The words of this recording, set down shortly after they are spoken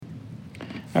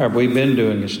All right, we've been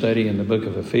doing a study in the book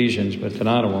of Ephesians, but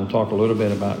tonight I want to talk a little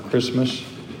bit about Christmas.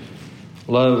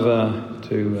 Love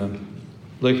to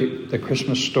look at the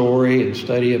Christmas story and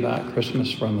study about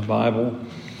Christmas from the Bible.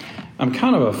 I'm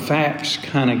kind of a facts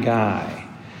kind of guy.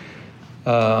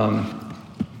 I'm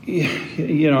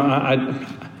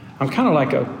kind of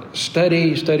like a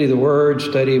study the Word,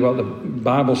 study what the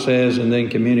Bible says, and then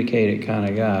communicate it kind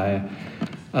of guy.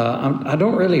 I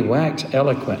don't really wax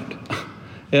eloquent.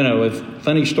 With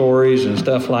funny stories and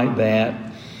stuff like that,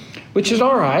 which is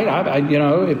all right.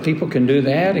 If people can do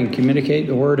that and communicate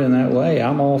the word in that way,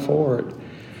 I'm all for it.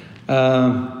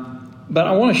 But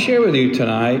I want to share with you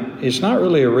tonight, it's not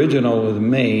really original with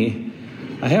me.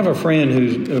 I have a friend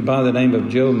who's by the name of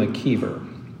Joe McKeever.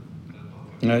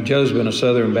 Joe's been a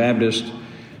Southern Baptist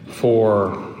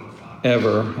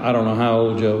forever. I don't know how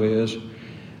old Joe is.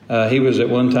 He was at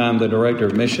one time the director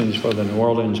of missions for the New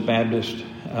Orleans Baptist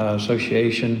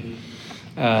Association.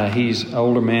 He's an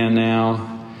older man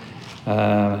now,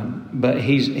 but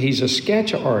he's a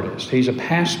sketch artist. He's a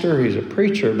pastor, he's a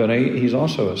preacher, but he's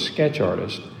also a sketch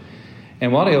artist.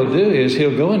 And what he'll do is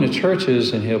he'll go into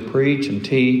churches and he'll preach and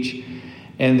teach,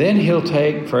 and then he'll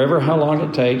take, forever how long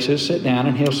it takes, he'll sit down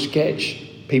and he'll sketch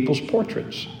people's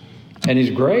portraits. And he's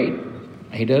great.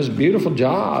 He does a beautiful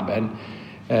job, and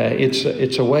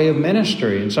it's a way of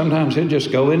ministry. And sometimes he'll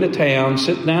just go into town,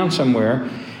 sit down somewhere,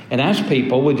 and ask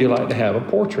people, would you like to have a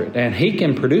portrait? And he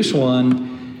can produce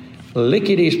one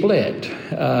lickety-split.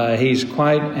 He's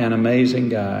quite an amazing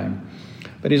guy.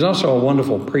 But he's also a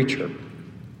wonderful preacher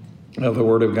of the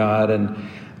Word of God. And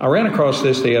I ran across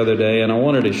this the other day, and I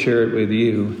wanted to share it with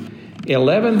you.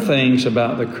 11 things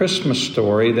about the Christmas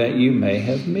story that you may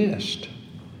have missed.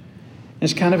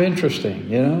 It's kind of interesting,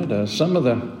 some of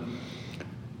the...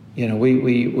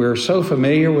 we're so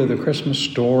familiar with the Christmas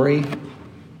story,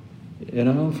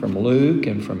 from Luke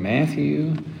and from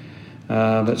Matthew.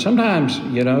 But sometimes,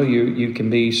 you can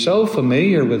be so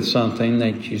familiar with something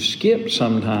that you skip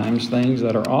sometimes things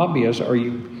that are obvious, or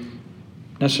you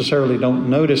necessarily don't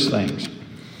notice things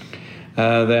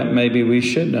that maybe we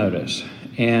should notice.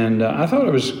 And I thought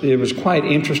it was quite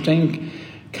interesting,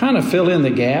 kind of fill in the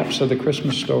gaps of the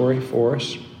Christmas story for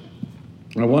us.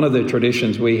 One of the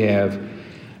traditions we have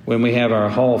when we have our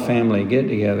whole family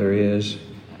get-together is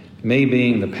me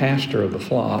being the pastor of the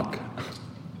flock,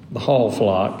 the whole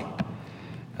flock.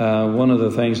 One of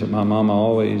the things that my mama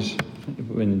always,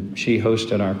 when she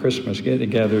hosted our Christmas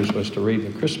get-togethers, was to read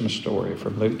the Christmas story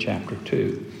from Luke chapter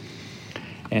 2.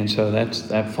 And so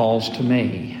that falls to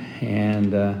me.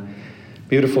 And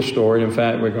beautiful story. In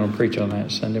fact, we're going to preach on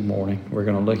that Sunday morning. We're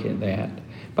going to look at that.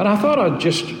 But I thought I'd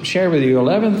just share with you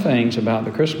 11 things about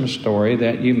the Christmas story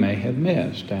that you may have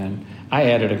missed. And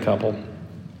I added a couple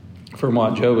from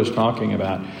what Joe was talking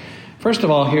about. First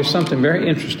of all, here's something very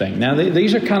interesting. Now,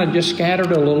 these are kind of just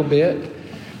scattered a little bit.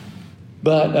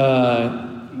 But,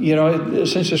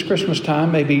 since it's Christmas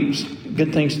time, maybe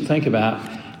good things to think about.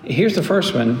 Here's the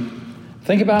first one.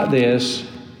 Think about this.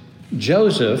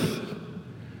 Joseph,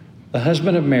 the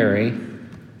husband of Mary,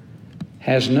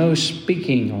 has no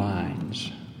speaking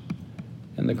lines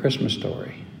in the Christmas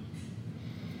story.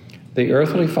 The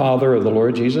earthly father of the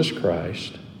Lord Jesus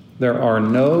Christ, there are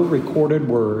no recorded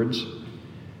words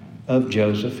of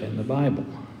Joseph in the Bible.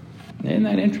 Isn't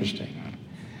that interesting?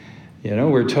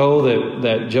 We're told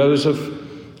that Joseph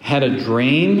had a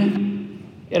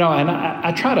dream, and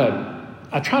I try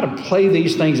to play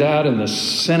these things out in the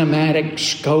cinematic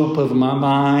scope of my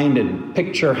mind and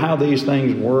picture how these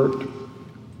things worked.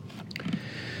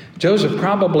 Joseph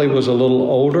probably was a little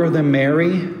older than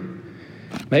Mary,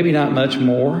 maybe not much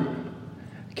more.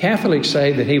 Catholics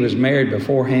say that he was married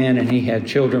beforehand and he had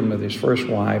children with his first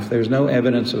wife. There's no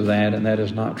evidence of that, and that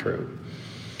is not true.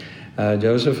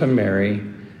 Joseph and Mary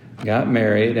got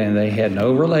married, and they had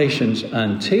no relations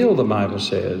until the Bible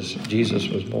says Jesus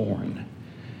was born.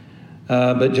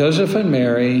 But Joseph and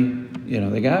Mary,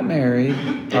 they got married,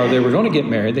 or they were going to get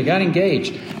married. They got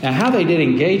engaged. Now, how they did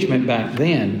engagement back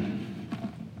then,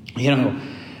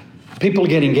 people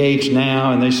get engaged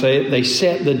now and they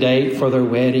set the date for their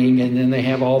wedding, and then they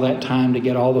have all that time to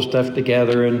get all the stuff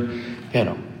together, and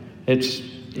it's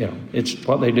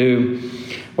what they do.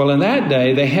 Well, in that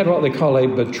day, they had what they call a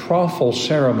betrothal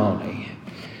ceremony,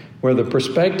 where the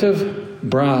prospective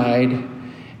bride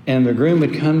and the groom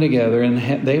would come together,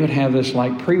 and they would have this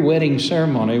like pre-wedding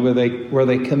ceremony where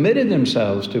they committed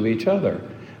themselves to each other.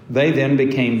 They then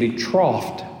became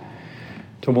betrothed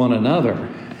to one another.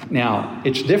 Now,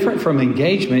 it's different from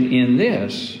engagement in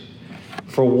this.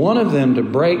 For one of them to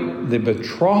break the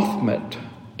betrothment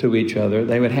to each other,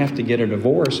 they would have to get a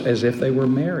divorce as if they were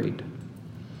married.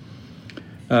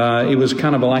 It was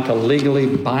kind of like a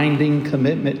legally binding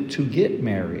commitment to get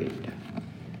married.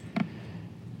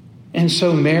 And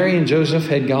so Mary and Joseph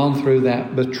had gone through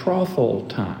that betrothal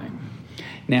time.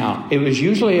 Now, it was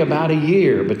usually about a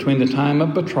year between the time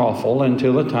of betrothal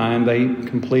until the time they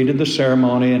completed the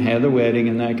ceremony and had the wedding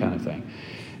and that kind of thing.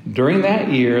 During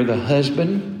that year, the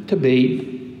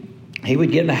husband-to-be, he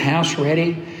would get the house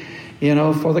ready,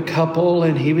 for the couple,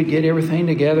 and he would get everything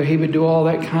together. He would do all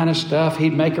that kind of stuff.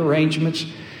 He'd make arrangements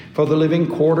for the living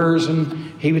quarters,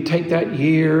 and he would take that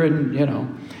year, and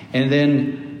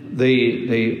then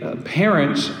the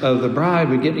parents of the bride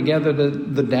would get together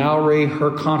the dowry, her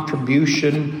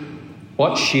contribution,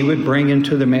 what she would bring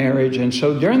into the marriage. And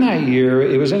so during that year,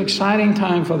 it was an exciting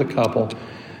time for the couple,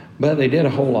 but they did a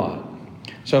whole lot.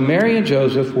 So Mary and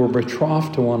Joseph were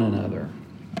betrothed to one another.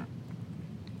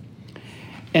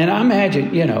 And I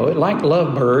imagine, like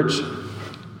lovebirds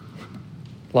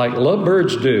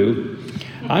do,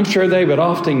 I'm sure they would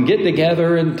often get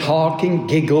together and talk and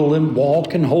giggle and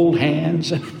walk and hold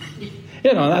hands.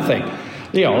 That thing.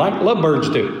 Like lovebirds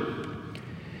do.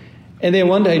 And then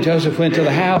one day Joseph went to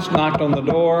the house, knocked on the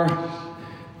door.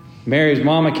 Mary's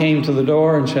mama came to the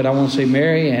door and said, "I want to see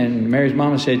Mary." And Mary's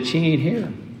mama said, "She ain't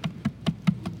here."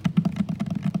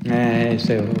 And he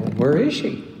said, "Well, where is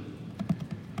she?"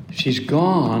 "She's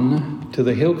gone to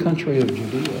the hill country of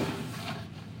Judea.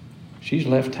 She's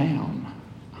left town.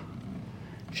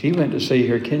 She went to see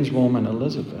her kinswoman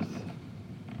Elizabeth."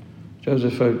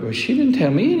 Joseph said, "Well, she didn't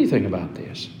tell me anything about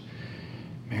this."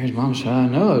 Mary's mom said, "I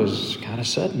know, it was kind of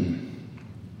sudden."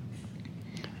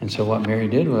 And so what Mary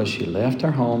did was she left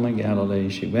her home in Galilee.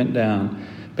 She went down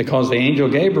because the angel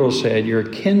Gabriel said, "Your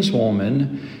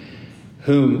kinswoman,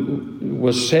 who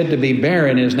was said to be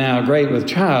barren, is now great with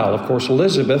child." Of course,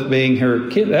 Elizabeth being her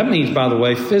kid. That means, by the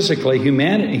way, physically,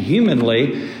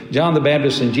 humanly, John the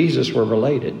Baptist and Jesus were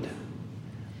related.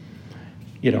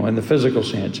 In the physical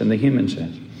sense, in the human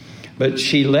sense. But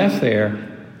she left there.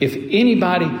 If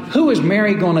anybody, who is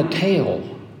Mary going to tell?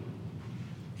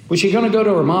 Was she going to go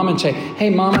to her mom and say, "Hey,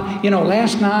 Mama,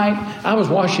 last night I was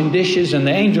washing dishes and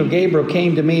the angel Gabriel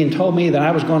came to me and told me that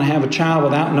I was going to have a child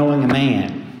without knowing a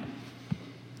man.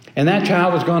 And that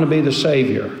child was going to be the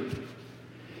Savior."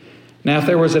 Now, if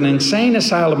there was an insane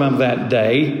asylum of that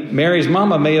day, Mary's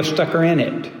mama may have stuck her in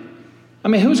it. I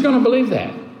mean, who's going to believe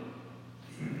that?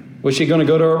 Was she going to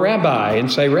go to a rabbi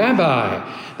and say, "Rabbi,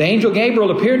 the angel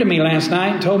Gabriel appeared to me last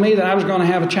night and told me that I was going to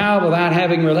have a child without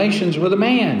having relations with a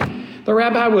man"? The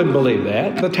rabbi wouldn't believe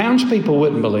that. The townspeople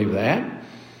wouldn't believe that.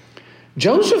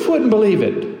 Joseph wouldn't believe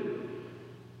it.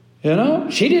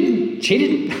 She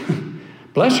didn't.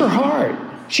 Bless her heart.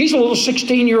 She's a little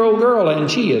 16-year-old girl, and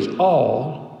she is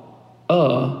all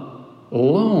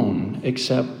alone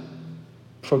except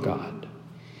for God.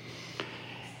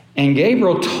 And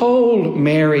Gabriel told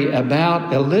Mary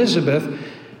about Elizabeth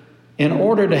in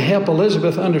order to help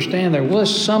Elizabeth understand there was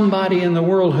somebody in the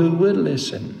world who would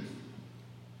listen.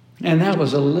 And that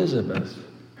was Elizabeth,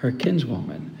 her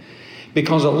kinswoman.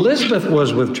 Because Elizabeth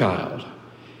was with child.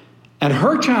 And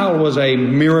her child was a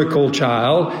miracle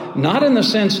child, not in the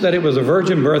sense that it was a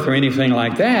virgin birth or anything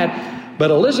like that, but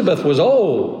Elizabeth was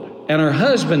old. And her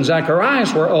husband,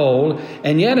 Zacharias, were old.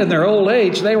 And yet in their old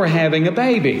age, they were having a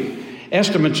baby.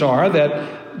 Estimates are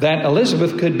that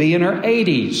Elizabeth could be in her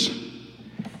 80s.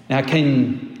 Now,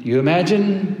 can you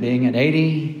imagine being an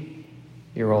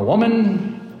 80-year-old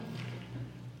woman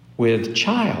with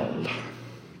child?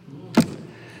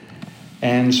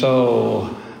 And so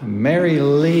Mary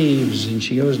leaves and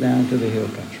she goes down to the hill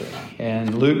country.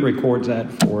 And Luke records that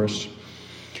for us.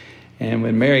 And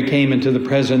when Mary came into the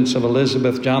presence of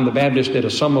Elizabeth, John the Baptist did a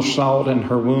somersault in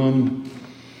her womb.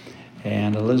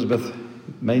 And Elizabeth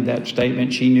made that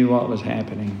statement. She knew what was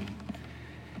happening.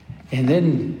 And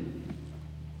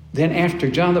then after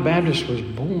John the Baptist was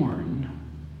born,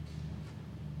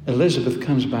 Elizabeth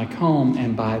comes back home,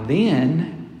 and by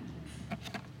then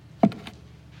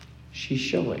she's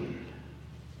showing.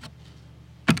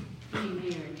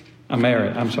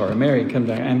 Mary comes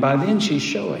back, and by then she's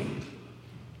showing.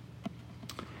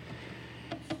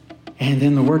 And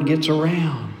then the word gets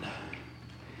around.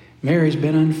 Mary's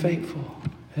been unfaithful,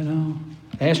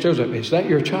 Ask Joseph, "Is that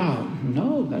your child?"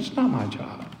 "No, that's not my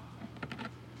child."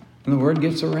 And the word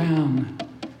gets around.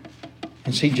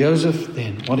 And see, Joseph,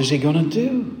 then, what is he going to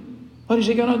do? What is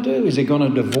he going to do? Is he going to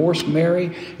divorce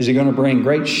Mary? Is he going to bring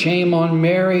great shame on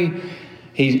Mary?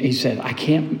 He said, "I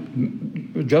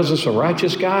can't." Joseph's a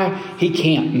righteous guy. He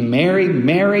can't marry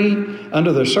Mary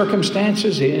under the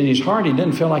circumstances. In his heart, he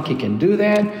didn't feel like he can do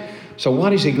that. So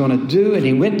what is he going to do? And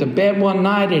he went to bed one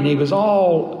night and he was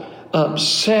all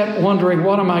upset, wondering,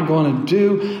 what am I going to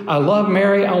do? I love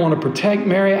Mary. I want to protect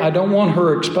Mary. I don't want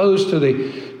her exposed to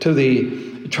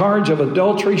the charge of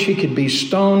adultery. She could be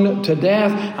stoned to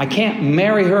death. I can't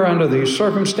marry her under these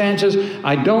circumstances.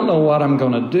 I don't know what I'm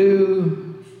going to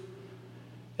do.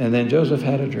 And then Joseph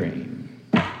had a dream.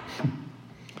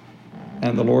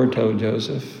 And the Lord told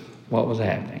Joseph what was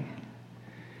happening.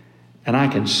 And I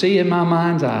can see in my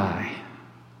mind's eye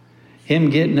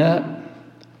him getting up,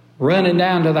 running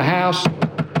down to the house,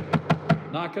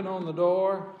 knocking on the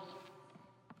door.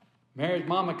 Mary's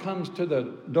mama comes to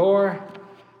the door.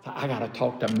 I got to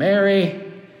talk to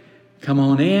Mary. Come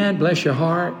on in, bless your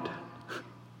heart.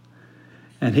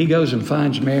 And he goes and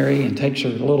finds Mary and takes her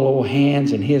little old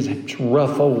hands in his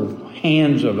rough old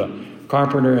hands of a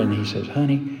carpenter, and he says,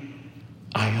 honey,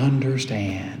 I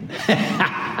understand.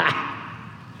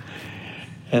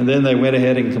 And then they went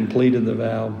ahead and completed the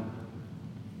vow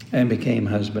and became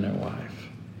husband and wife.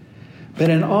 But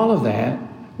in all of that,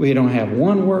 we don't have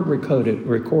one word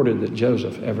recorded that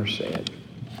Joseph ever said.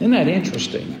 Isn't that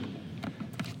interesting?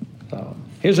 So,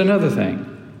 here's another thing.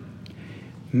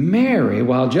 Mary,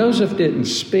 while Joseph didn't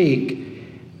speak,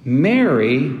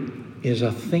 Mary is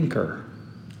a thinker.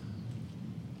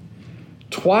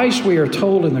 Twice we are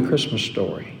told in the Christmas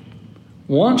story.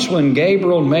 Once when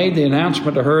Gabriel made the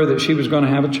announcement to her that she was going to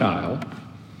have a child.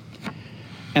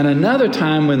 And another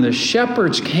time when the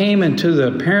shepherds came into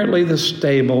apparently the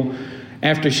stable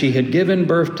after she had given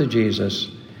birth to Jesus.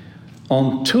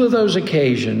 On two of those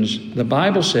occasions, the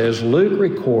Bible says, Luke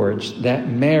records that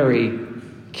Mary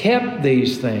kept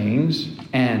these things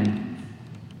and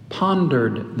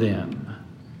pondered them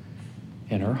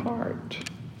in her heart.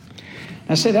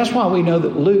 I say that's why we know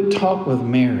that Luke talked with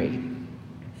Mary.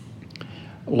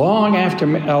 Long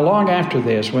after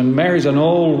this, when Mary's an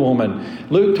old woman,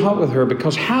 Luke talked with her,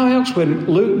 because how else would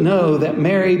Luke know that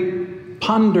Mary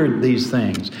pondered these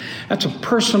things? That's a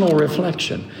personal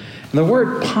reflection. And the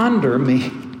word ponder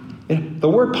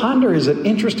is an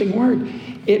interesting word.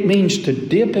 It means to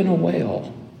dip in a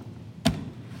well.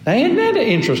 Now, isn't that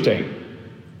interesting?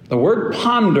 The word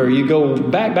ponder, you go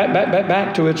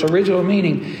back to its original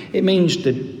meaning. It means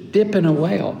to dip in a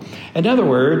well. In other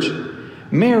words,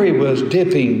 Mary was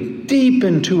dipping deep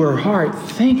into her heart,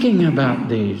 thinking about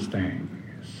these things.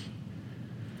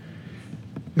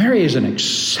 Mary is an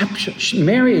exception.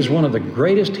 Mary is one of the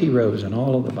greatest heroes in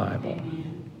all of the Bible.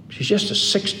 She's just a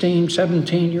 16,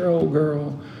 17-year-old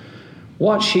girl.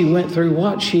 What she went through,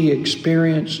 what she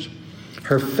experienced,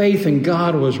 her faith in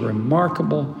God was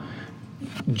remarkable.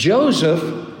 Joseph,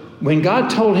 when God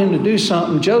told him to do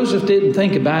something, Joseph didn't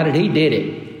think about it, he did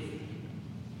it.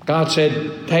 God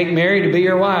said, take Mary to be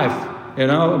your wife.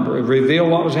 Reveal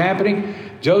what was happening.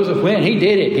 Joseph went, he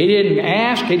did it. He didn't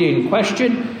ask, he didn't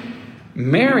question.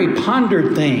 Mary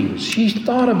pondered things. She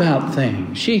thought about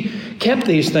things. She kept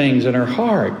these things in her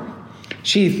heart.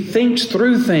 She thinks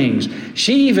through things.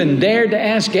 She even dared to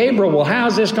ask Gabriel, well,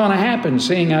 how's this going to happen,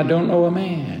 seeing I don't know a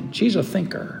man? She's a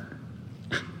thinker.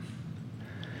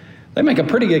 They make a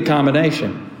pretty good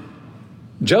combination.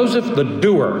 Joseph, the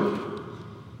doer.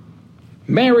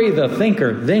 Mary, the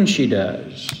thinker. Then she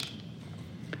does.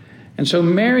 And so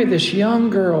Mary, this young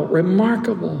girl,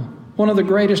 remarkable, one of the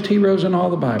greatest heroes in all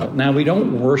the Bible. Now, we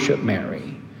don't worship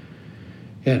Mary,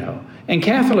 And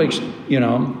Catholics,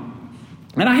 and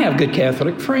I have good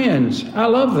Catholic friends. I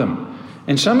love them.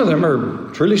 And some of them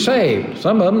are truly saved.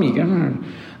 Some of them you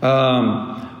can.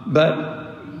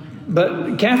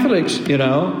 But Catholics,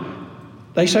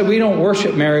 they say we don't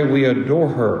worship Mary, we adore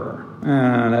her.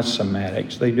 That's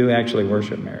semantics. They do actually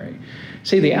worship Mary.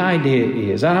 See, the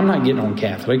idea is, I'm not getting on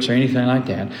Catholics or anything like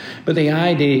that, but the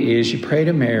idea is you pray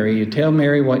to Mary, you tell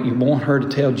Mary what you want her to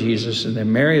tell Jesus, and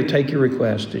then Mary will take your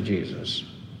request to Jesus.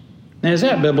 Now, is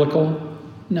that biblical?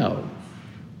 No,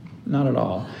 not at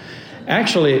all.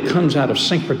 Actually, it comes out of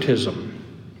syncretism,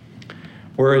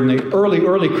 where in the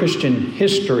early Christian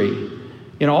history,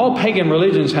 all pagan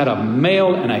religions had a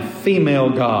male and a female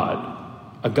god,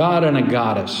 a god and a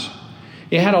goddess.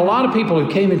 You had a lot of people who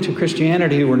came into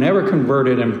Christianity who were never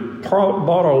converted and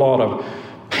brought a lot of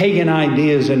pagan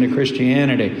ideas into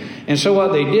Christianity. And so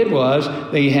what they did was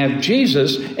they have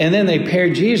Jesus, and then they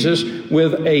paired Jesus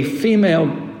with a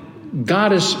female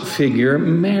goddess figure,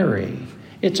 Mary.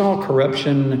 It's all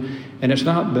corruption, and it's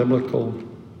not biblical.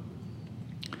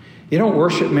 You don't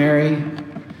worship Mary,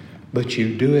 but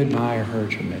you do admire her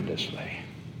tremendously.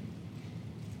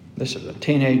 This is a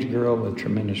teenage girl with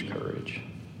tremendous courage.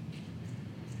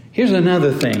 Here's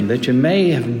another thing that you may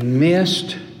have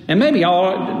missed, and maybe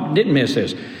y'all didn't miss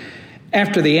this.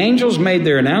 After the angels made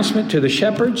their announcement to the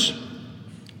shepherds,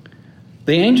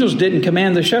 the angels didn't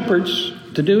command the shepherds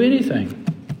to do anything.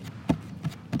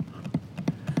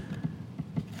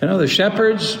 You know, the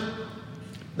shepherds,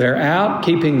 they're out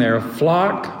keeping their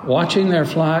flock, watching their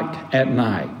flock at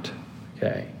night.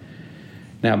 Okay.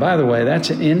 Now, by the way, that's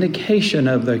an indication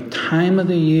of the time of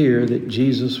the year that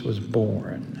Jesus was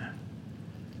born.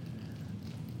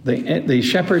 The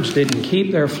shepherds didn't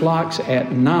keep their flocks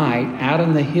at night out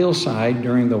on the hillside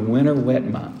during the winter wet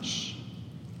months.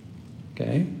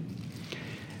 Okay?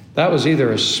 That was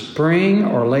either a spring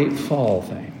or late fall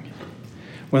thing.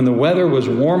 When the weather was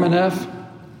warm enough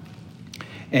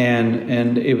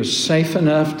and it was safe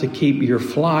enough to keep your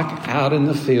flock out in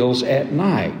the fields at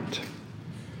night.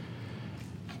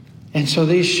 And so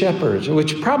these shepherds,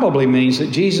 which probably means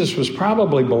that Jesus was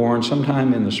probably born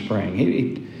sometime in the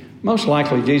spring. Most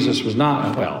likely Jesus was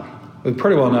not, well, we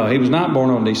pretty well know he was not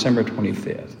born on December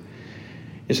 25th.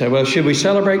 You say, well, should we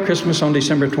celebrate Christmas on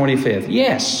December 25th?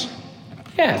 Yes.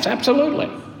 Yes, absolutely.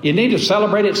 You need to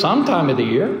celebrate it sometime of the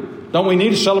year. Don't we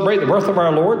need to celebrate the birth of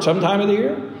our Lord sometime of the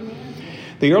year?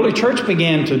 The early church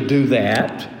began to do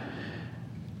that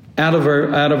out of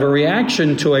a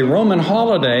reaction to a Roman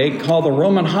holiday called the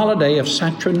Roman holiday of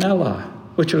Saturnalia,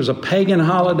 which was a pagan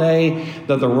holiday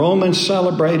that the Romans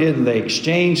celebrated, and they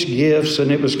exchanged gifts,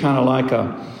 and it was kind of like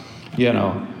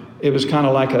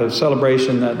a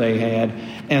celebration that they had.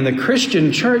 And the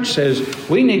Christian church says,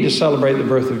 we need to celebrate the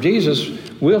birth of Jesus.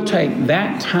 We'll take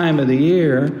that time of the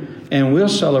year and we'll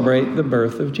celebrate the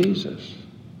birth of Jesus.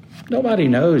 Nobody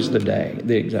knows the day,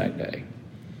 the exact day.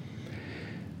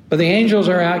 But the angels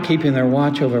are out keeping their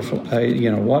watch of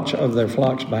their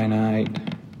flocks by night.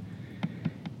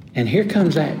 And here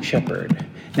comes that shepherd.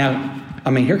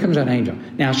 Here comes that angel.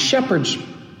 Now, shepherds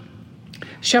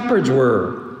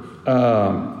were,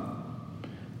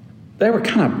 they were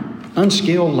kind of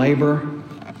unskilled labor.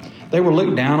 They were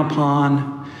looked down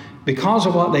upon. Because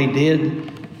of what they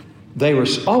did, they were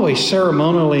always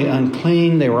ceremonially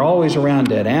unclean. They were always around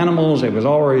dead animals. They was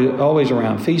always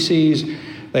around feces.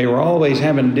 They were always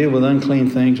having to deal with unclean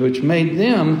things, which made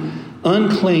them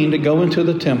unclean to go into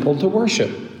the temple to worship.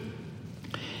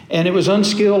 And it was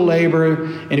unskilled labor.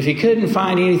 And if you couldn't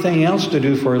find anything else to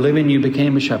do for a living, you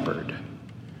became a shepherd.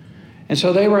 And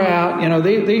so they were out.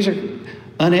 These are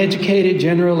uneducated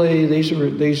generally.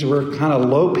 These were kind of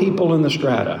low people in the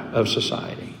strata of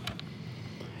society.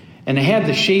 And they had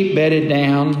the sheep bedded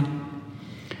down.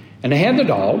 And they had the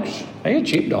dogs. They had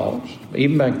sheep dogs,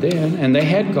 even back then. And they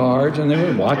had guards, and they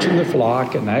were watching the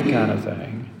flock and that kind of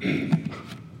thing.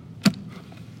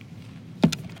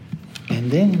 And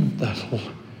then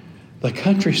the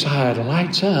countryside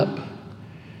lights up,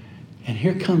 and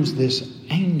here comes this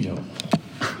angel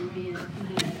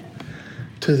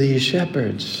to these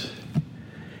shepherds.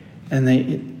 And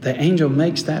the angel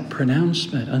makes that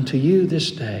pronouncement, unto you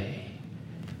this day,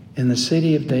 in the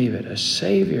city of David, a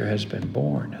Savior has been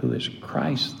born, who is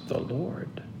Christ the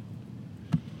Lord.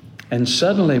 And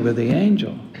suddenly with the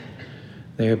angel,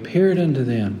 there appeared unto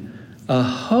them a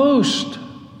host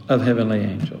of heavenly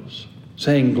angels,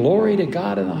 saying, glory to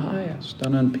God in the highest,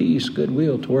 and on peace,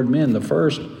 goodwill toward men. The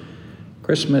first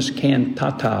Christmas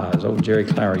cantata, as old Jerry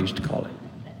Clower used to call it.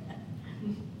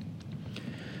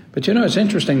 But it's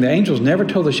interesting, the angels never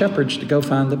told the shepherds to go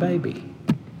find the baby.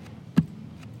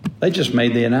 They just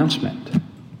made the announcement.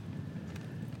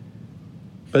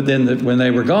 But then when they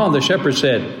were gone, the shepherds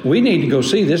said, we need to go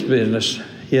see this business.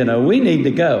 We need to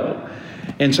go.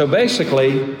 And so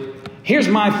basically, here's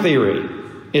my theory.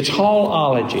 It's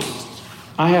hallology.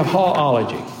 I have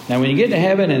hallology. Now, when you get to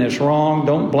heaven and it's wrong,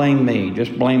 don't blame me.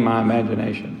 Just blame my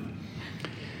imagination.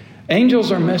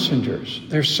 Angels are messengers.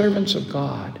 They're servants of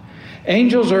God.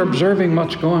 Angels are observing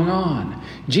what's going on.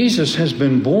 Jesus has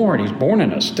been born. He's born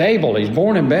in a stable. He's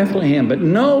born in Bethlehem, but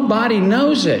nobody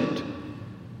knows it.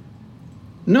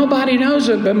 Nobody knows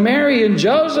it but Mary and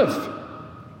Joseph.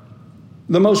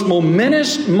 The most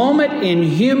momentous moment in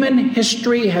human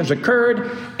history has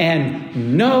occurred,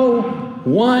 and no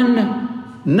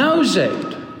one knows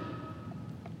it.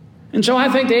 And so I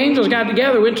think the angels got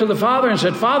together, went to the Father and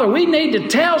said, Father, we need to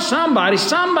tell somebody.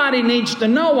 Somebody needs to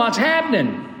know what's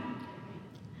happening.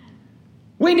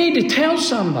 We need to tell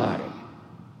somebody.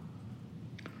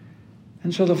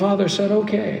 And so the Father said,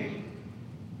 okay,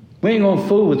 we ain't going to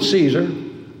fool with Caesar,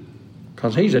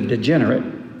 because he's a degenerate,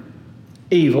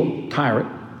 evil tyrant.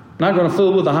 Not going to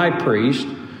fool with the high priest.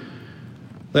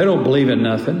 They don't believe in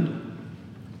nothing.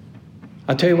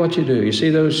 I tell you what you do. You see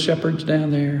those shepherds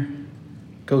down there?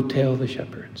 Go tell the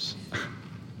shepherds.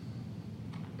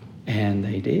 And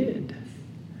they did.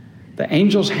 The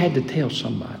angels had to tell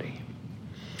somebody.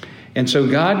 And so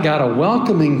God got a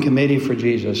welcoming committee for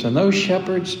Jesus. And those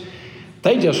shepherds,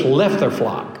 they just left their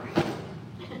flock.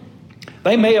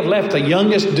 They may have left the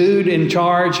youngest dude in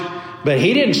charge, but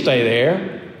he didn't stay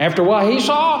there. After what he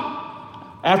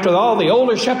saw, after all the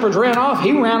older shepherds ran off,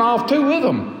 he ran off too with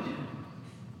them.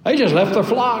 They just left their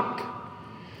flock.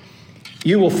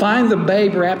 You will find the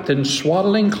babe wrapped in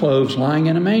swaddling clothes lying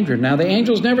in a manger. Now the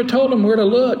angels never told them where to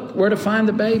look, where to find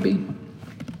the baby.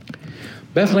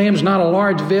 Bethlehem's not a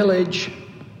large village.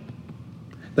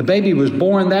 The baby was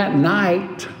born that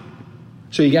night.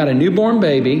 So you got a newborn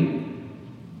baby.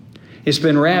 It's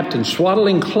been wrapped in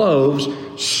swaddling clothes,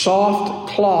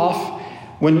 soft cloth.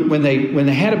 When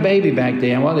they had a baby back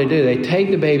then, what they take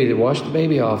the baby, they wash the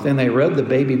baby off, then they rub the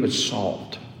baby with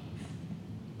salt.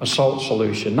 A salt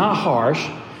solution. Not harsh.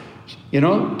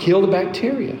 Kill the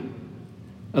bacteria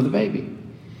of the baby.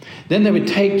 Then they would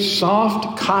take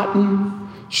soft cotton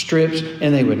strips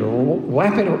and they would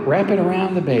wrap it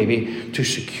around the baby to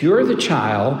secure the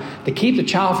child, to keep the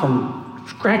child from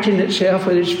scratching itself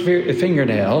with its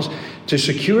fingernails, to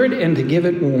secure it and to give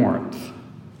it warmth.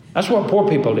 That's what poor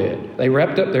people did. They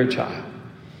wrapped up their child.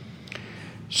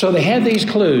 So they had these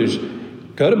clues.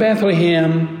 Go to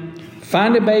Bethlehem,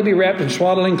 find a baby wrapped in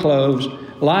swaddling clothes,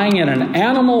 lying in an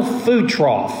animal food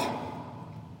trough.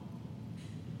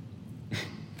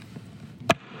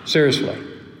 Seriously.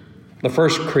 The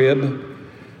first crib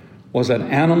was an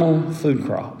animal food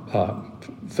trough.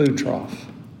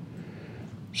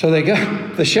 So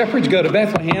the shepherds go to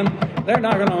Bethlehem. They're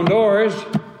knocking on doors.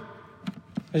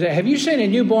 They say, have you seen a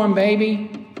newborn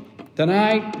baby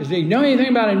tonight? Do you know anything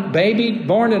about a baby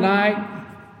born tonight?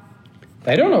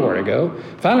 They don't know where to go.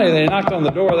 Finally, they knocked on the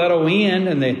door of that old inn,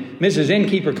 and the Mrs.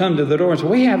 Innkeeper come to the door and said,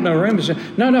 we have no room. They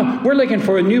said, no, we're looking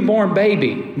for a newborn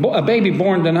baby, a baby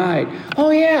born tonight. Oh,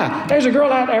 yeah, there's a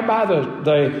girl out there by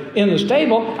in the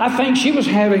stable. I think she was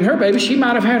having her baby. She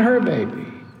might have had her baby.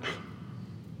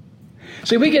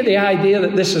 See, we get the idea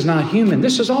that this is not human.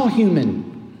 This is all human.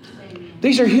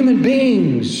 These are human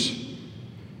beings.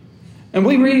 And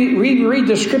we read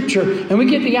the scripture, and we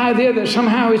get the idea that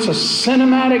somehow it's a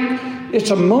cinematic, it's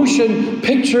a motion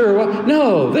picture.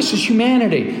 No, this is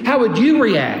humanity. How would you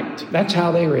react? That's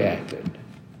how they reacted.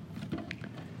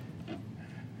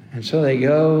 And so they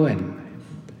go and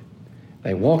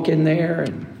they walk in there,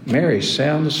 and Mary's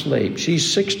sound asleep.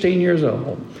 She's 16 years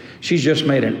old. She's just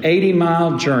made an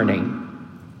 80-mile journey,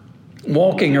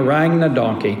 walking or riding a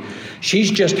donkey.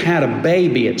 She's just had a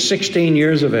baby at 16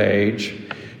 years of age.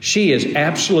 She is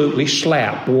absolutely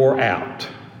wore out.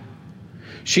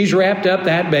 She's wrapped up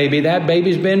that baby. That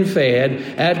baby's been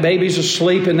fed. That baby's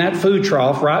asleep in that food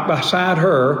trough right beside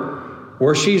her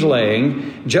where she's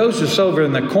laying. Joseph's over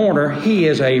in the corner. He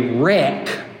is a wreck.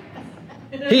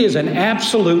 He is an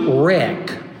absolute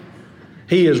wreck.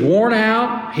 He is worn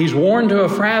out. He's worn to a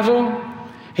frazzle.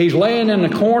 He's laying in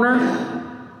the corner.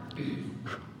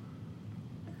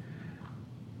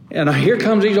 And here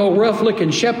comes these old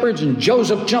rough-looking shepherds, and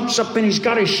Joseph jumps up and he's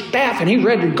got his staff and he's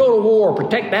ready to go to war,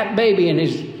 protect that baby.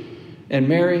 And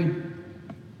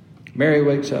Mary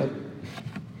wakes up.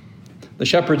 The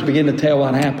shepherds begin to tell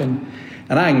what happened,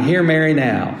 and I can hear Mary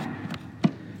now.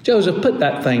 Joseph, put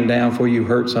that thing down before you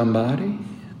hurt somebody.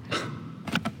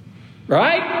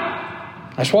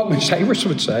 Right? That's what Miss Savers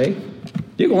would say.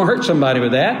 You're going to hurt somebody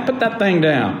with that. Put that thing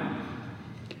down.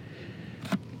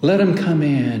 Let him come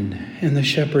in. And the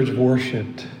shepherds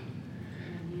worshipped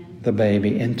the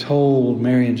baby and told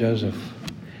Mary and Joseph.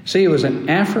 See, it was an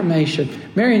affirmation.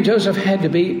 Mary and Joseph had to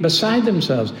be beside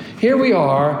themselves. Here we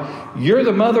are. You're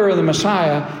the mother of the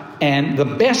Messiah. And the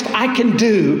best I can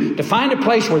do to find a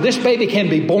place where this baby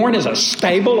can be born is a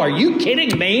stable. Are you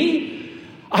kidding me?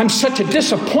 I'm such a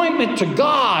disappointment to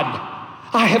God.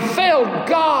 I have failed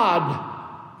God.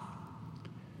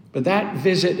 But that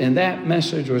visit and that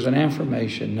message was an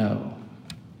affirmation. No.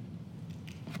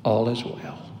 All is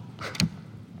well.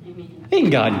 Amen.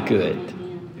 Ain't God good?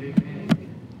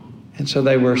 Amen. And so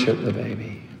they worship the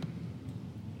baby.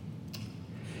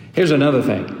 Here's another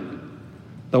thing.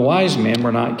 The wise men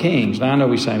were not kings. Now I know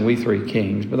we sang we three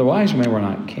kings, but the wise men were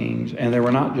not kings, and there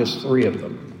were not just three of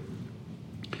them.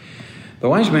 The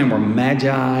wise men were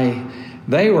magi.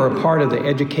 They were a part of the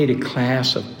educated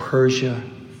class of Persia.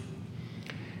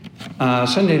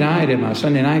 Sunday night, in my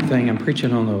Sunday night thing, I'm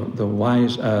preaching on the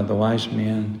wise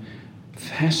men.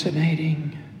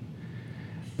 Fascinating.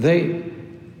 They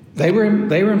were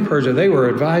in Persia. They were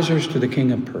advisors to the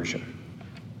king of Persia,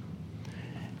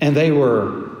 and they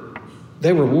were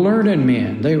learned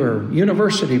men. They were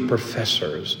university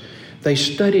professors. They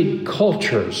studied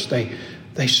cultures.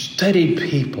 They studied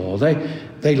people.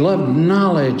 They loved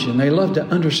knowledge, and they loved to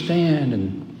understand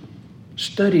and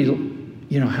study,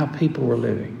 how people were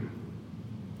living.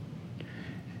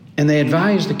 And they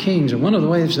advised the kings. And one of the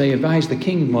ways they advised the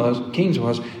kings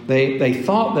was they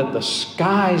thought that the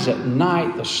skies at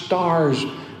night, the stars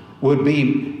would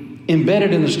be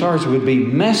embedded in the stars, would be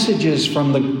messages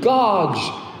from the gods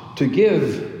to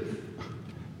give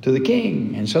to the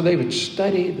king. And so they would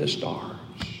study the stars.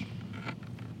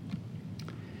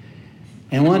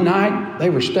 And one night they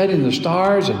were studying the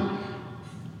stars, and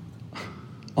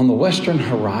on the western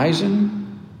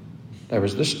horizon there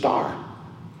was this star.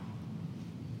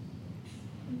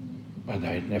 Well,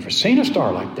 they'd never seen a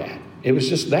star like that. It was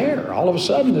just there. All of a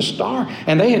sudden, the star.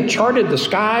 And they had charted the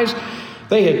skies.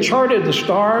 They had charted the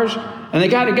stars. And they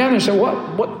got together and said,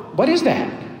 what is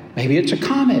that? Maybe it's a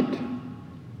comet.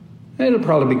 It'll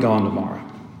probably be gone tomorrow.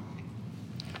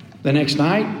 The next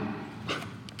night,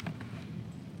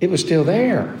 it was still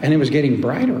there. And it was getting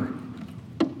brighter.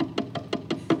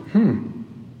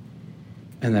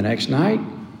 And the next night.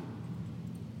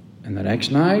 And the next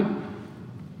night.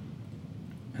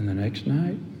 And the next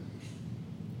night.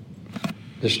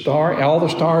 The star, all the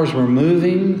stars were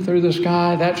moving through the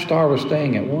sky. That star was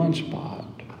staying at one spot.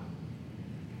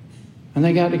 And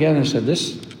they got together and said,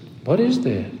 what is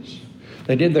this?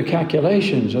 They did the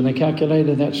calculations, and they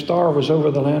calculated that star was over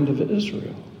the land of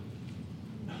Israel.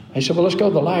 They said, well, let's go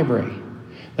to the library.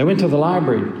 They went to the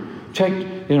library,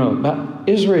 checked, about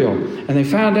Israel, and they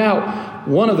found out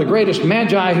one of the greatest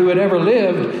magi who had ever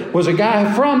lived was a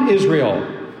guy from Israel.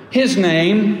 His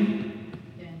name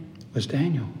was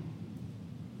Daniel.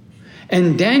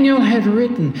 And Daniel had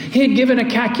written, he had given a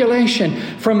calculation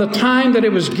from the time that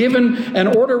it was given, an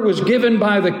order was given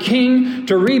by the king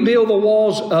to rebuild the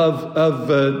walls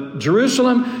of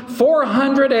Jerusalem.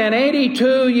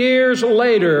 482 years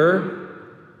later,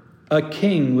 a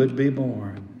king would be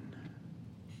born.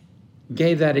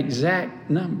 Gave that exact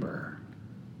number.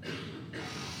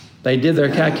 They did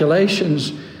their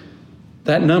calculations.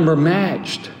 That number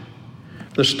matched.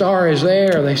 The star is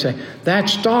there. They say, that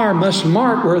star must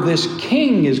mark where this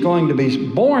king is going to be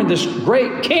born, this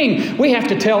great king. We have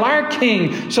to tell our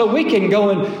king so we can go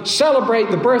and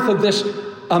celebrate the birth of this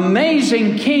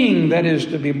amazing king that is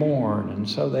to be born. And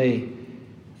so they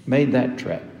made that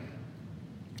trek.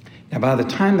 Now, by the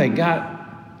time they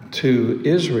got to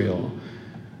Israel,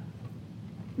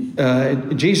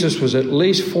 Jesus was at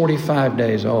least 45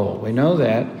 days old. We know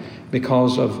that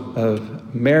because of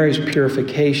Mary's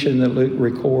purification that Luke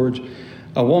records.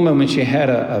 A woman, when she had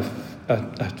a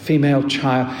female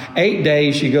child, 8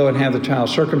 days you go and have the child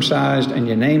circumcised and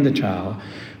you name the child.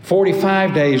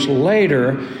 45 days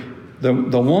later,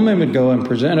 the woman would go and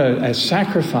present a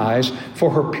sacrifice for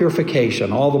her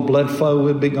purification. All the blood flow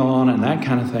would be gone and that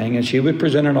kind of thing. And she would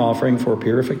present an offering for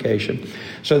purification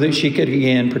so that she could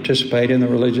again participate in the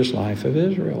religious life of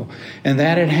Israel. And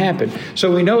that had happened.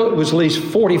 So we know it was at least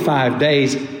 45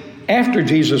 days after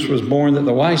Jesus was born that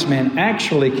the wise men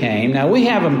actually came. Now, we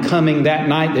have them coming that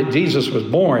night that Jesus was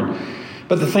born.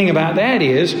 But the thing about that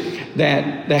is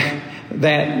that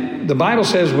the Bible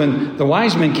says when the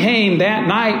wise men came that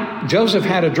night, Joseph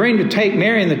had a dream to take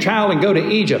Mary and the child and go to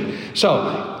Egypt.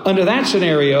 So, under that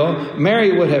scenario,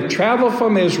 Mary would have traveled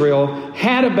from Israel,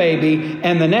 had a baby,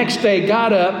 and the next day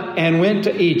got up and went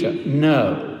to Egypt.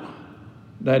 No,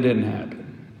 that didn't happen.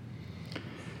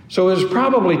 So it was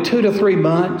probably 2 to 3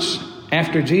 months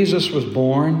after Jesus was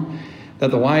born that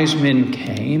the wise men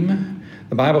came.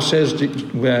 The Bible says,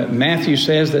 Matthew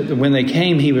says that when they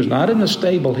came, he was not in the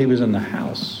stable, he was in the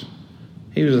house.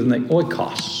 He was in the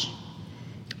oikos,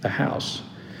 the house.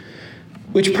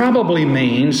 Which probably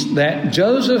means that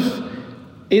Joseph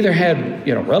either had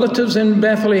relatives in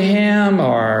Bethlehem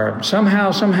or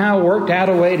somehow worked out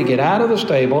a way to get out of the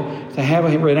stable to have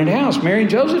a rented house. Mary and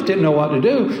Joseph didn't know what to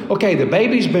do. Okay, the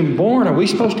baby's been born. Are we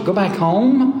supposed to go back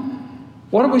home?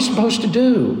 What are we supposed to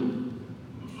do?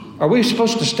 Are we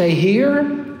supposed to stay here?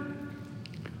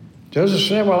 Joseph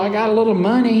said, well, I got a little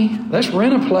money. Let's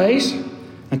rent a place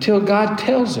until God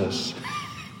tells us.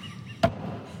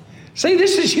 See,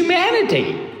 this is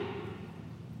humanity.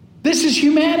 This is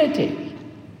humanity.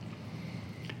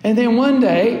 And then one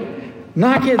day,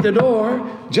 knock at the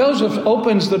door, Joseph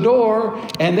opens the door,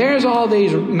 and there's all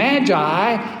these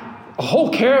magi, a whole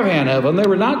caravan of them. There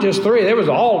were not just 3. There was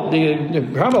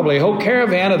probably a whole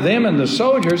caravan of them and the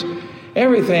soldiers,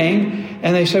 everything.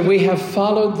 And they said, we have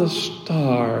followed the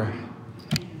star,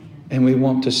 and we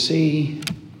want to see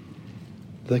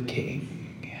the king.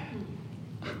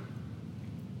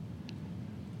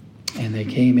 And they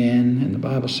came in, and the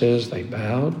Bible says they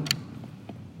bowed.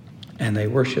 And they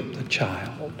worshiped the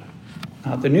child.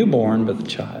 Not the newborn, but the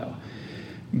child.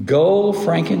 Gold,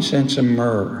 frankincense, and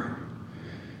myrrh.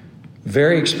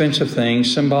 Very expensive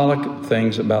things, symbolic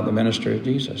things about the ministry of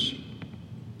Jesus.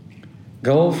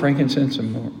 Gold, frankincense,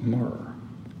 and myrrh.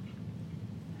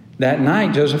 That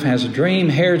night, Joseph has a dream.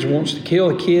 Herod wants to kill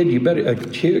the kid. You better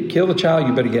kill the child.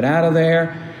 You better get out of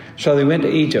there. So they went to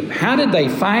Egypt. How did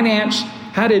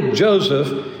Joseph,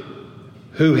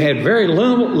 who had very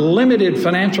limited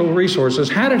financial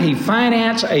resources, how did he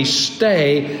finance a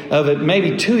stay of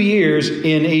maybe 2 years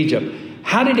in Egypt?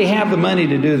 How did he have the money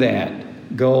to do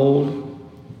that? Gold,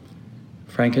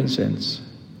 frankincense,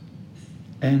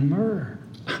 and myrrh.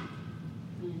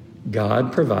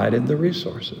 God provided the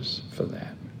resources for that.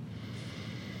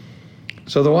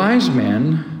 So the wise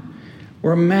men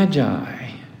were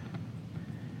magi.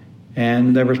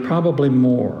 And there was probably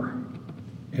more,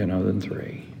 than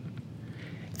 3.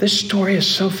 This story is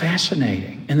so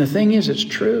fascinating. And the thing is, it's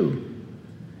true.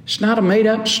 It's not a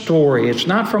made-up story. It's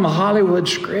not from a Hollywood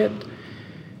script.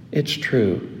 It's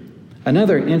true.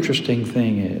 Another interesting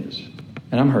thing is,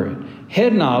 and I'm hurrying,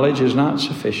 head knowledge is not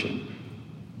sufficient.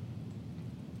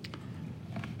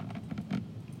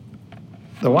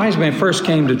 The wise men first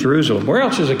came to Jerusalem. Where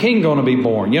else is a king going to be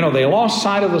born? They lost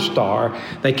sight of the star.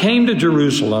 They came to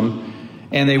Jerusalem,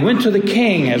 and they went to the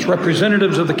king as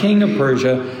representatives of the king of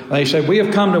Persia. They said, we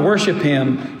have come to worship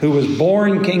him who was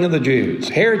born king of the Jews.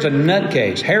 Herod's a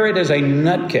nutcase. Herod is a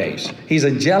nutcase. He's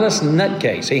a jealous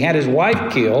nutcase. He had his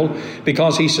wife killed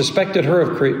because he suspected her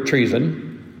of treason.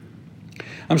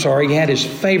 I'm sorry, he had his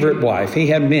favorite wife. He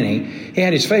had many. He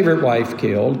had his favorite wife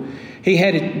killed. He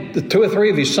had 2 or 3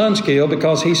 of his sons killed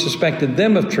because he suspected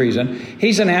them of treason.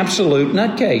 He's an absolute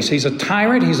nutcase. He's a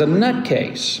tyrant. He's a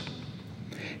nutcase.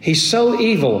 He's so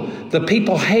evil. The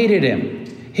people hated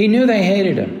him. He knew they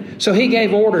hated him. So he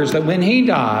gave orders that when he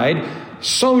died,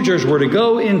 soldiers were to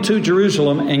go into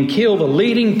Jerusalem and kill the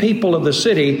leading people of the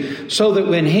city so that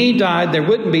when he died, there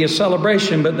wouldn't be a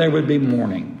celebration, but there would be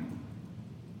mourning.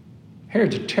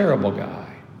 Herod's a terrible guy.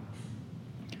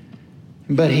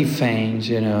 But he feigns,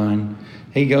 and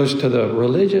he goes to the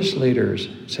religious leaders.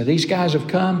 So these guys have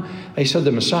come. They said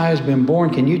the Messiah has been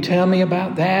born. Can you tell me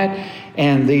about that?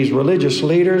 And these religious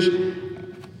leaders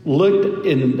looked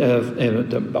in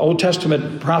the Old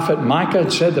Testament prophet Micah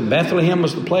said that Bethlehem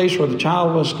was the place where the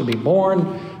child was to be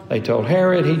born. They told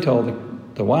Herod. He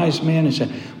told the wise men and said,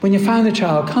 when you find the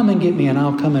child, come and get me and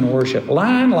I'll come and worship.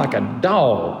 Lying like a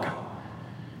dog.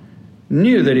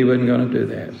 Knew that he wasn't going to do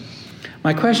that.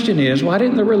 My question is, why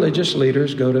didn't the religious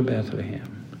leaders go to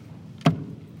Bethlehem?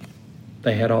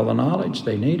 They had all the knowledge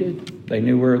they needed. They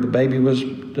knew where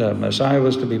the Messiah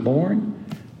was to be born.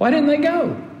 Why didn't they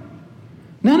go?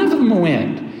 None of them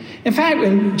went. In fact,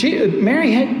 when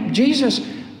Mary had Jesus,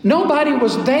 nobody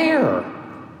was there.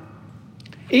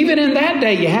 Even in that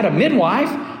day, you had a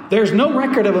midwife. There's no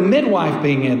record of a midwife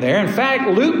being in there. In fact,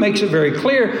 Luke makes it very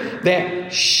clear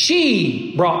that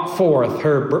she brought forth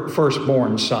her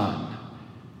firstborn son.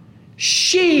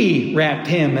 She wrapped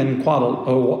him in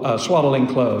swaddling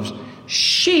clothes.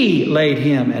 She laid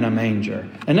him in a manger.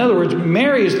 In other words,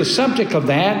 Mary is the subject of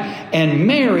that, and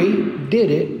Mary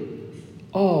did it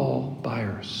all by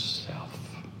herself.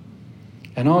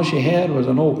 And all she had was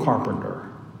an old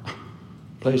carpenter.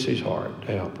 Bless his heart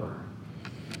to help her.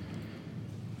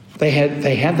 They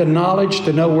had the knowledge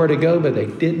to know where to go, but they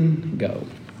didn't go.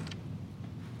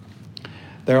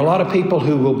 There are a lot of people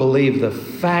who will believe the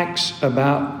facts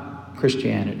about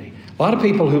Christianity. A lot of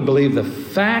people who believe the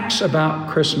facts about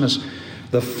Christmas,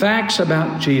 the facts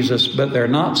about Jesus, but they're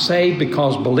not saved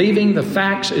because believing the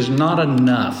facts is not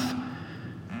enough.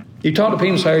 You talk to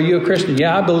people and say, are you a Christian?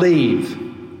 Yeah, I believe.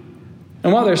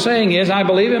 And what they're saying is, I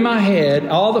believe in my head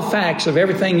all the facts of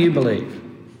everything you believe.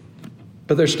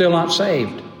 But they're still not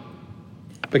saved.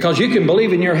 Because you can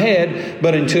believe in your head,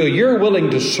 but until you're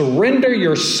willing to surrender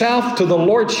yourself to the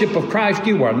Lordship of Christ,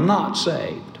 you are not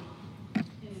saved.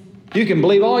 You can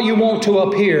believe all you want to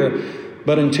up here,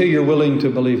 but until you're willing to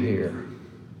believe here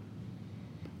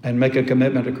and make a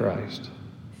commitment to Christ,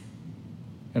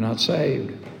 you're not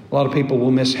saved. A lot of people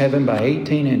will miss heaven by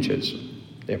 18 inches,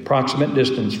 the approximate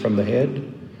distance from the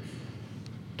head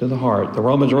to the heart. The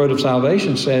Romans Road of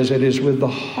Salvation says it is with the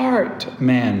heart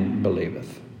man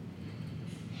believeth.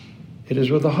 It is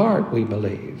with the heart we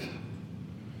believe.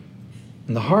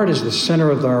 And the heart is the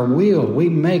center of our will. We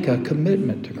make a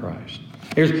commitment to Christ.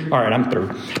 All right, I'm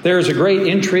through. There's a great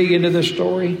intrigue into this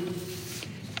story.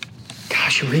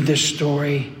 Gosh, you read this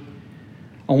story.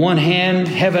 On one hand,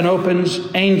 heaven opens.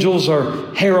 Angels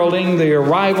are heralding the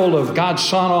arrival of God's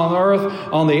Son on earth.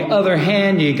 On the other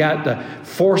hand, you got the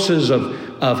forces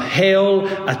of hell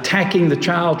attacking the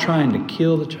child, trying to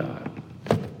kill the child.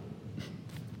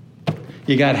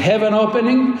 You got heaven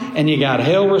opening and you got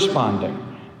hell responding.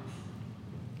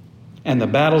 And the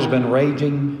battle's been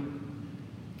raging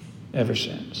ever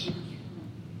since.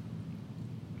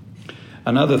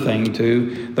 Another thing,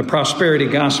 too, the prosperity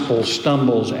gospel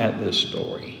stumbles at this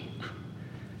story.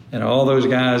 And all those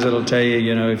guys that'll tell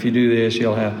you, if you do this,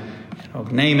 you'll have,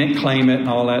 name it, claim it, and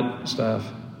all that stuff.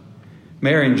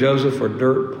 Mary and Joseph were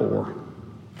dirt poor.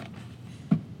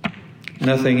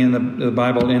 Nothing in the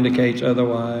Bible indicates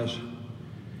otherwise.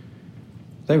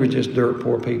 They were just dirt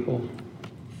poor people.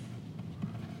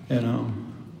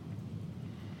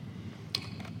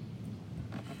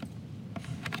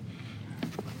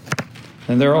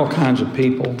 And there are all kinds of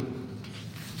people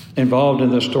involved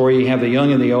in the story. You have the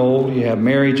young and the old. You have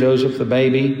Mary, Joseph, the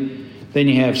baby. Then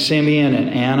you have Simeon and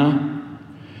Anna.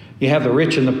 You have the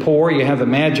rich and the poor. You have the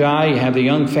Magi. You have the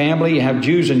young family. You have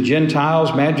Jews and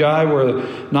Gentiles. Magi were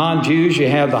non-Jews. You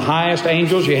have the highest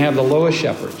angels. You have the lowest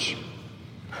shepherds.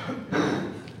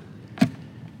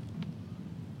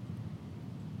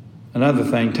 Another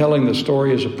thing, telling the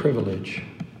story is a privilege.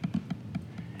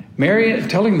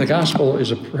 Telling the gospel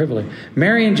is a privilege.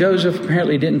 Mary and Joseph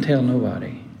apparently didn't tell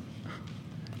nobody.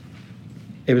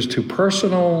 It was too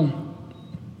personal.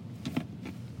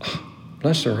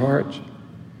 Bless their hearts.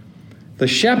 The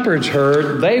shepherds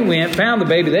heard. They went, found the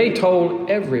baby. They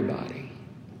told everybody.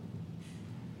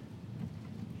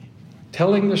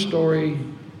 Telling the story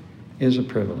is a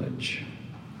privilege.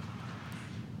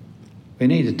 We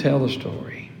need to tell the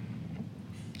story.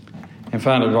 And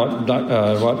finally, what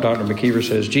Dr. McKeever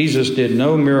says, Jesus did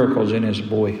no miracles in his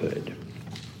boyhood.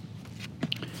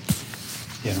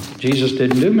 Jesus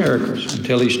didn't do miracles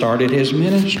until he started his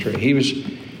ministry. He was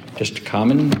just a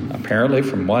common, apparently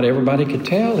from what everybody could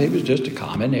tell, he was just a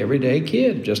common everyday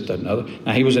kid. Just another.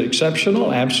 Now, he was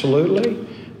exceptional, absolutely.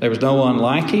 There was no one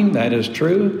like him, that is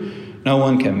true. No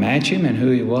one can match him in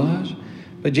who he was.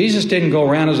 But Jesus didn't go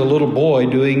around as a little boy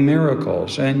doing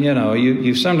miracles. And,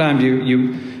 you sometimes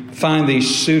find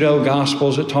these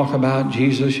pseudo-gospels that talk about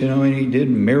Jesus, and he did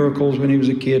miracles when he was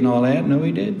a kid and all that. No,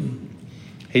 he didn't.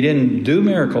 He didn't do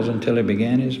miracles until he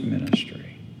began his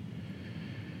ministry.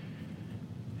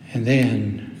 And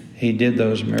then he did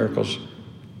those miracles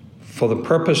for the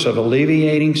purpose of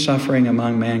alleviating suffering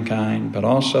among mankind, but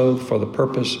also for the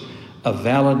purpose of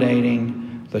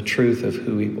validating the truth of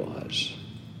who he was.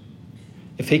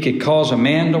 If he could cause a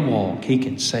man to walk, he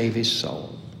can save his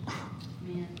soul.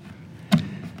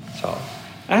 So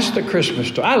that's the Christmas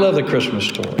story. I love the Christmas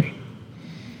story.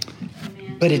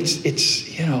 But it's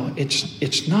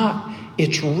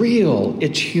real.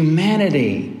 It's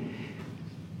humanity.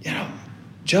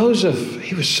 Joseph,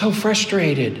 he was so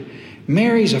frustrated.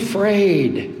 Mary's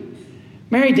afraid.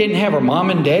 Mary didn't have her mom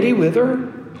and daddy with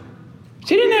her.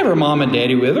 She didn't have her mom and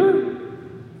daddy with her.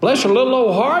 Bless her little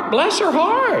old heart. Bless her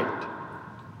heart.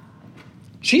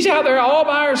 She's out there all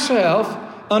by herself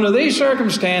under these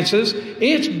circumstances.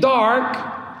 It's dark.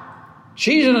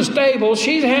 She's in a stable.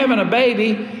 She's having a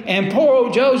baby. And poor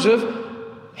old Joseph,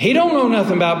 he don't know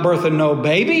nothing about birthing no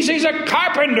babies. He's a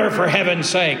carpenter, for heaven's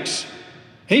sakes.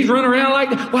 He's running around like,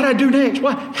 what do I do next?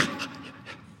 What?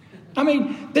 I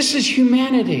mean, this is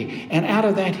humanity. And out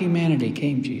of that humanity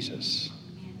came Jesus.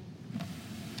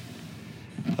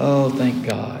 Oh, thank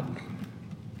God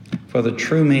for the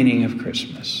true meaning of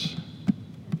Christmas.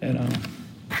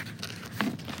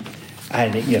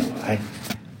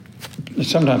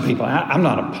 Sometimes people, I'm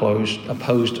not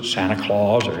opposed to Santa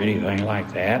Claus or anything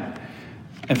like that.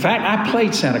 In fact, I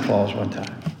played Santa Claus one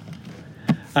time.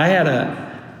 I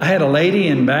had a lady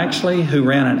in Baxley who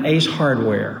ran an Ace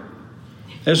Hardware.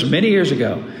 This was many years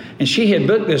ago. And she had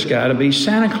booked this guy to be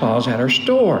Santa Claus at her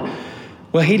store.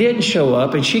 Well, he didn't show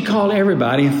up, and she called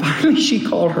everybody, and finally she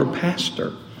called her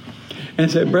pastor and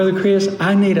said, Brother Chris,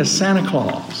 I need a Santa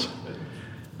Claus.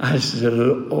 I said,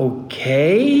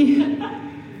 okay.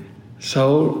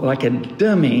 So, like a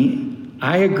dummy,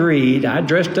 I agreed. I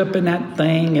dressed up in that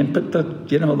thing and put the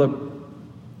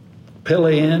pillow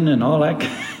in and all that.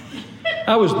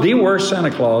 I was the worst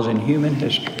Santa Claus in human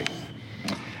history.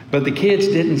 But the kids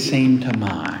didn't seem to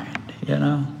mind,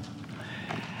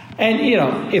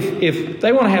 And, if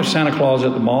they want to have Santa Claus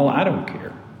at the mall, I don't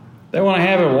care. They want to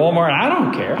have it at Walmart, I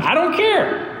don't care. I don't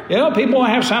care. People want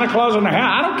to have Santa Claus in their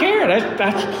house. I don't care.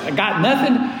 That's got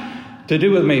nothing to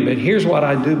do with me. But here's what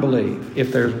I do believe.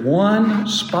 If there's one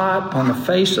spot on the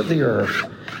face of the earth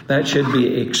that should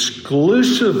be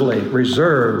exclusively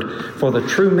reserved for the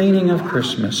true meaning of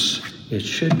Christmas, it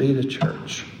should be the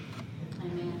church.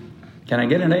 Amen. Can I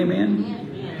get an amen?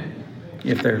 Amen.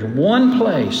 If there's one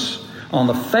place on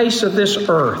the face of this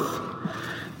earth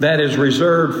that is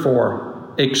reserved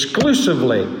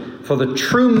exclusively for the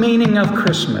true meaning of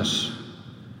Christmas,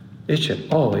 it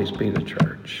should always be the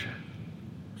church.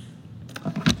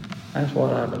 That's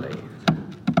what I believe.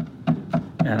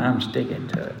 And I'm sticking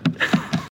to it.